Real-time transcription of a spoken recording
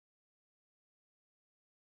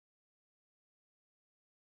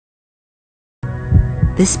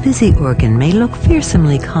This busy organ may look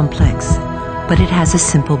fearsomely complex, but it has a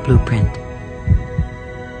simple blueprint.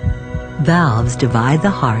 Valves divide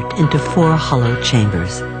the heart into 4 hollow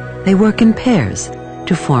chambers. They work in pairs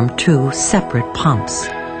to form 2 separate pumps.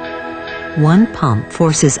 One pump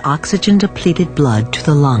forces oxygen-depleted blood to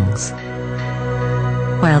the lungs,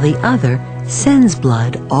 while the other sends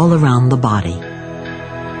blood all around the body.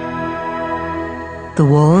 The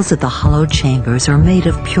walls of the hollow chambers are made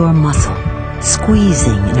of pure muscle,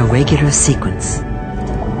 squeezing in a regular sequence.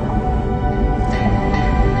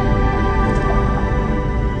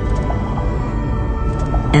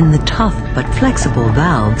 And the tough but flexible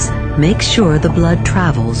valves make sure the blood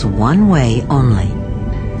travels one way only.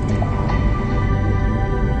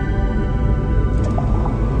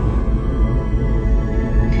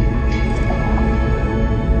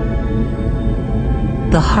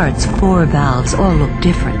 The heart's 4 valves all look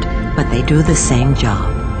different, but they do the same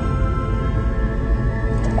job.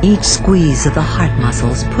 Each squeeze of the heart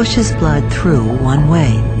muscles pushes blood through one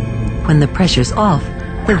way. When the pressure's off,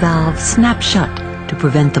 the valve snaps shut to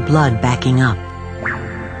prevent the blood backing up.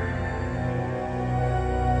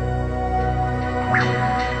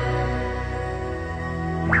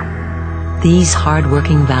 These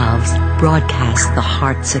hard-working valves broadcast the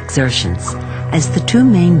heart's exertions. As the 2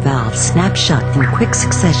 main valves snap shut in quick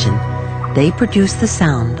succession, they produce the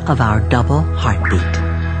sound of our double heartbeat.